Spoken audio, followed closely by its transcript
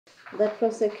That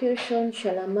prosecution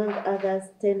shall, among others,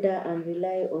 tender and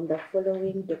rely on the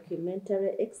following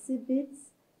documentary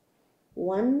exhibits.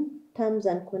 1. Terms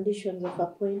and conditions of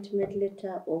appointment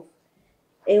letter of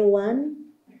A1,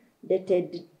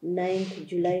 dated 9th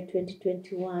July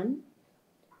 2021.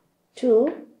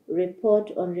 2.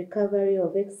 Report on recovery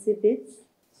of exhibits.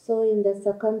 So in the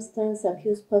circumstance,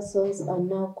 accused persons are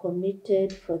now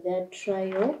committed for their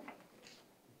trial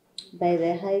by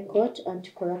the High Court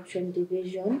Anti-Corruption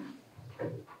Division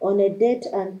on a date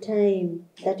and time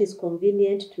that is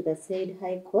convenient to the said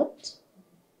High Court.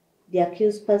 The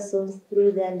accused persons,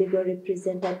 through their legal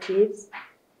representatives,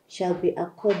 shall be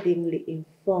accordingly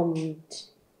informed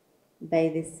by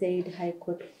the said High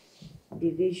Court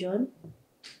Division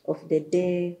of the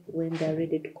day when they are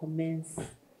ready to commence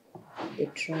the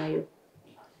trial.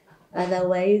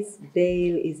 Otherwise,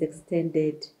 bail is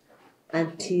extended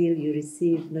until you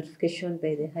receive notification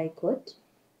by the High Court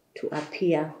to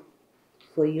appear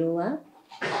for your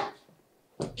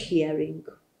hearing.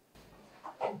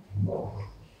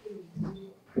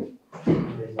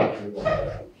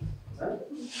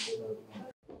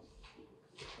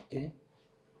 Okay.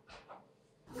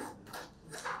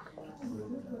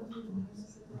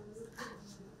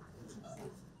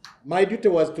 My duty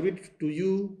was to read to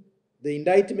you the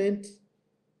indictment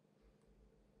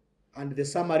and the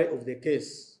summary of the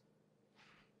case,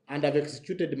 and I've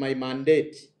executed my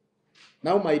mandate.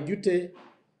 Now my duty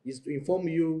is to inform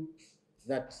you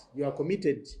that you are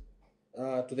committed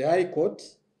to the High Court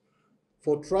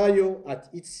for trial at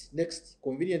its next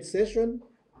convenient session.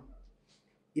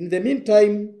 In the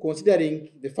meantime, considering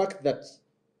the fact that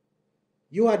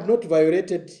you had not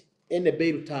violated any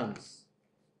bail terms,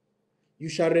 you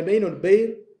shall remain on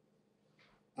bail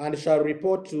and shall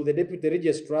report to the Deputy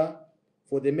Registrar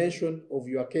for the mention of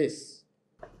your case.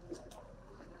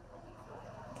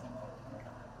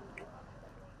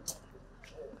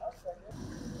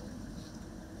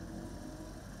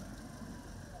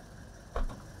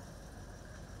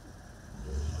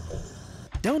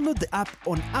 Download the app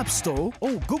on App Store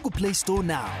or Google Play Store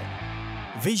now.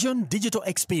 Vision Digital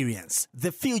Experience,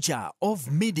 the future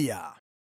of media.